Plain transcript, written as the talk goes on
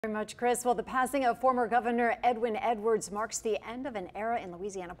Very much, Chris. Well, the passing of former Governor Edwin Edwards marks the end of an era in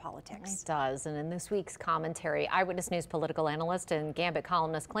Louisiana politics. It does. And in this week's commentary, Eyewitness News political analyst and Gambit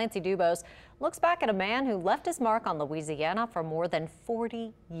columnist Clancy looks back at a man who left his mark on Louisiana for more than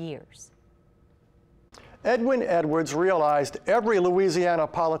 40 years. Edwin Edwards realized every Louisiana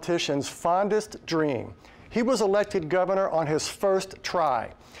politician's fondest dream. He was elected governor on his first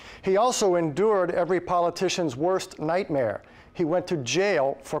try. He also endured every politician's worst nightmare. He went to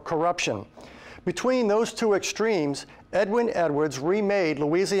jail for corruption. Between those two extremes, Edwin Edwards remade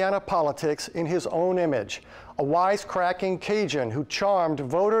Louisiana politics in his own image, a wisecracking Cajun who charmed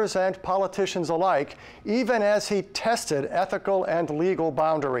voters and politicians alike, even as he tested ethical and legal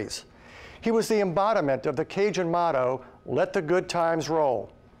boundaries. He was the embodiment of the Cajun motto, "Let the good times roll."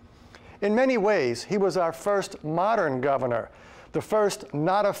 In many ways, he was our first modern governor, the first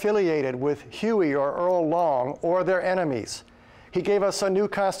not affiliated with Huey or Earl Long or their enemies. He gave us a new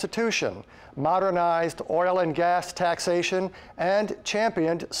constitution, modernized oil and gas taxation, and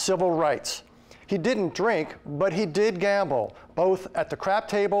championed civil rights. He didn't drink, but he did gamble, both at the crap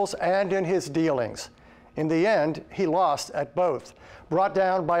tables and in his dealings. In the end, he lost at both, brought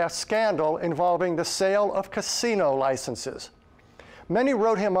down by a scandal involving the sale of casino licenses. Many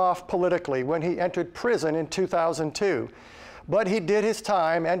wrote him off politically when he entered prison in 2002, but he did his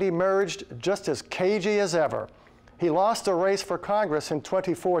time and emerged just as cagey as ever. He lost a race for Congress in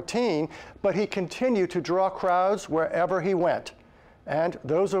 2014, but he continued to draw crowds wherever he went. And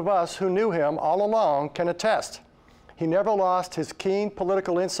those of us who knew him all along can attest. He never lost his keen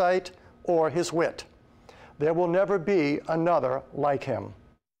political insight or his wit. There will never be another like him.